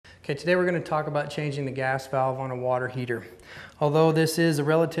Okay, today we're going to talk about changing the gas valve on a water heater. Although this is a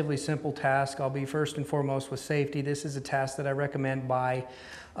relatively simple task, I'll be first and foremost with safety. This is a task that I recommend by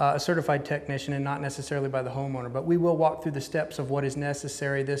a certified technician and not necessarily by the homeowner. But we will walk through the steps of what is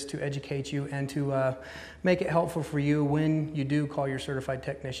necessary, this to educate you and to make it helpful for you when you do call your certified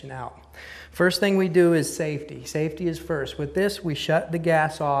technician out. First thing we do is safety. Safety is first. With this, we shut the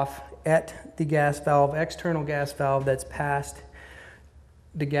gas off at the gas valve, external gas valve that's past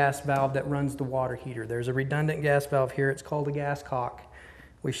the gas valve that runs the water heater. There's a redundant gas valve here. It's called a gas cock.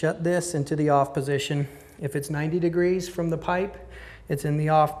 We shut this into the off position. If it's 90 degrees from the pipe, it's in the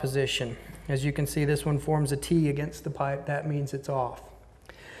off position. As you can see, this one forms a T against the pipe. That means it's off.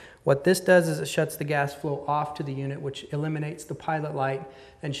 What this does is it shuts the gas flow off to the unit, which eliminates the pilot light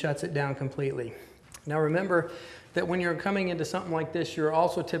and shuts it down completely. Now remember that when you're coming into something like this, you're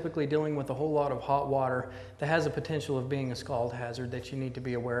also typically dealing with a whole lot of hot water that has a potential of being a scald hazard that you need to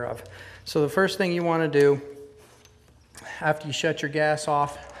be aware of. So the first thing you want to do after you shut your gas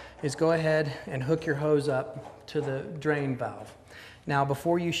off is go ahead and hook your hose up to the drain valve. Now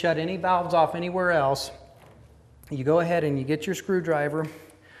before you shut any valves off anywhere else, you go ahead and you get your screwdriver,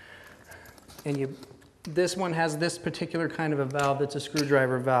 and this one has this particular kind of a valve that's a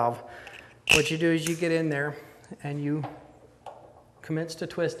screwdriver valve. What you do is you get in there and you commence to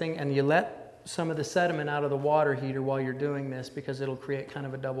twisting, and you let some of the sediment out of the water heater while you're doing this, because it'll create kind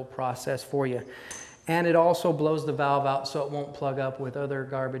of a double process for you. And it also blows the valve out so it won't plug up with other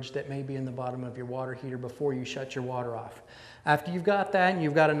garbage that may be in the bottom of your water heater before you shut your water off. After you've got that and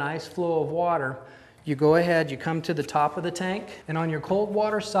you've got a nice flow of water, you go ahead, you come to the top of the tank, and on your cold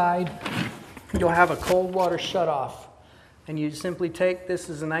water side, you'll have a cold water shutoff. And you simply take, this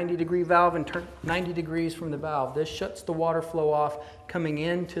is a 90-degree valve, and turn 90 degrees from the valve. This shuts the water flow off coming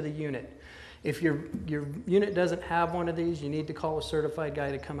into the unit. If your unit doesn't have one of these, you need to call a certified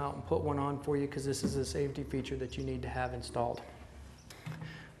guy to come out and put one on for you, because this is a safety feature that you need to have installed.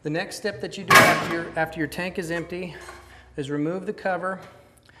 The next step that you do after your tank is empty is remove the cover.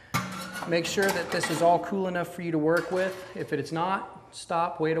 Make sure that this is all cool enough for you to work with. If it's not,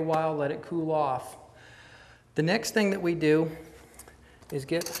 stop, wait a while, let it cool off. The next thing that we do is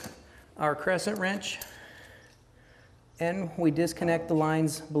get our crescent wrench and we disconnect the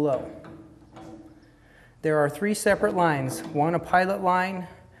lines below. There are 3 separate lines. One, a pilot line.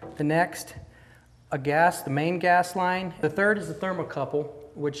 The next, the main gas line. The third is the thermocouple,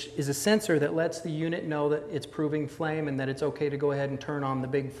 which is a sensor that lets the unit know that it's proving flame and that it's okay to go ahead and turn on the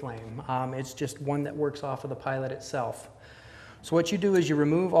big flame. It's just one that works off of the pilot itself. So what you do is you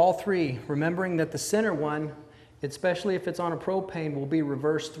remove all 3, remembering that the center one, especially if it's on a propane, will be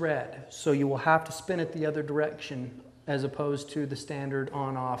reverse thread. So you will have to spin it the other direction as opposed to the standard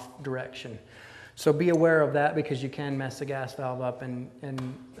on-off direction. So be aware of that, because you can mess the gas valve up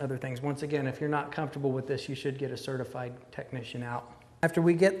and other things. Once again, if you're not comfortable with this, you should get a certified technician out. After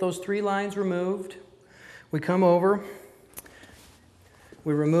we get those 3 lines removed, we come over,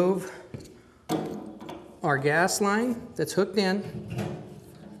 we remove our gas line that's hooked in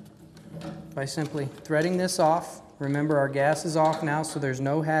by simply threading this off. Remember, our gas is off now, so there's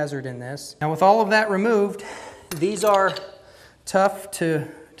no hazard in this. Now with all of that removed, these are tough to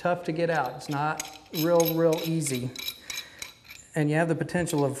get out. It's not real easy. And you have the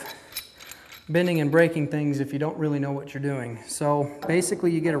potential of bending and breaking things if you don't really know what you're doing. So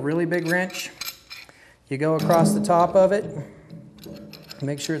basically you get a really big wrench, you go across the top of it,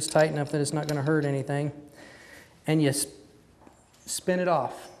 make sure it's tight enough that it's not going to hurt anything, and you spin it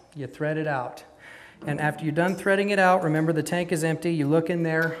off, you thread it out. And after you're done threading it out, remember the tank is empty, you look in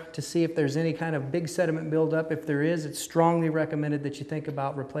there to see if there's any kind of big sediment buildup. If there is, it's strongly recommended that you think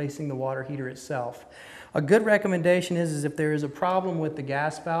about replacing the water heater itself. A good recommendation is if there is a problem with the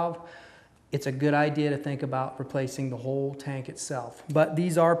gas valve, it's a good idea to think about replacing the whole tank itself. But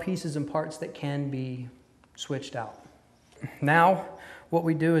these are pieces and parts that can be switched out. Now, what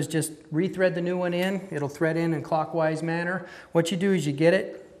we do is just rethread the new one in. It'll thread in a clockwise manner. What you do is you get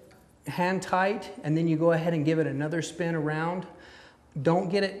it hand tight, and then you go ahead and give it another spin around. Don't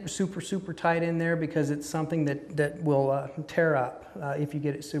get it super tight in there, because it's something that will tear up if you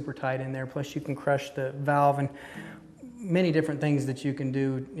get it super tight in there. Plus you can crush the valve, and many different things that you can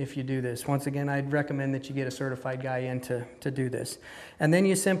do if you do this. Once again, I'd recommend that you get a certified guy in to do this. And then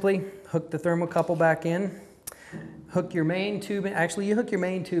you simply hook the thermocouple back in. Hook your main tube in. Actually, you hook your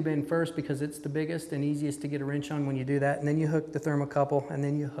main tube in first, because it's the biggest and easiest to get a wrench on when you do that. And then you hook the thermocouple, and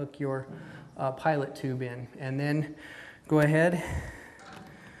then you hook your pilot tube in. And then go ahead,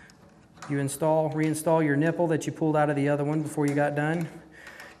 you reinstall your nipple that you pulled out of the other one before you got done.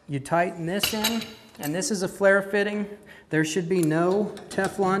 You tighten this in, and this is a flare fitting. There should be no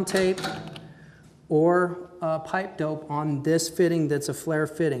Teflon tape or pipe dope on this fitting that's a flare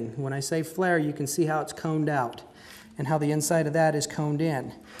fitting. When I say flare, you can see how it's coned out and how the inside of that is coned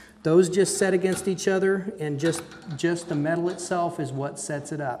in. Those just set against each other, and just the metal itself is what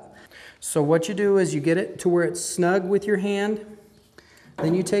sets it up. So what you do is you get it to where it's snug with your hand,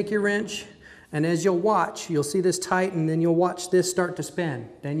 then you take your wrench, and as you'll watch, you'll see this tighten, then you'll watch this start to spin.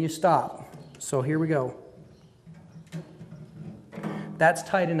 Then you stop. So here we go. That's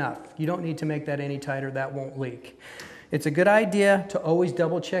tight enough. You don't need to make that any tighter, that won't leak. It's a good idea to always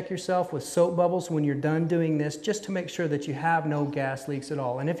double check yourself with soap bubbles when you're done doing this, just to make sure that you have no gas leaks at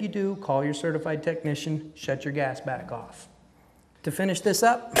all. And if you do, call your certified technician, shut your gas back off. To finish this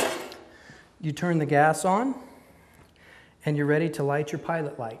up, you turn the gas on and you're ready to light your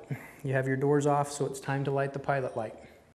pilot light. You have your doors off, so it's time to light the pilot light.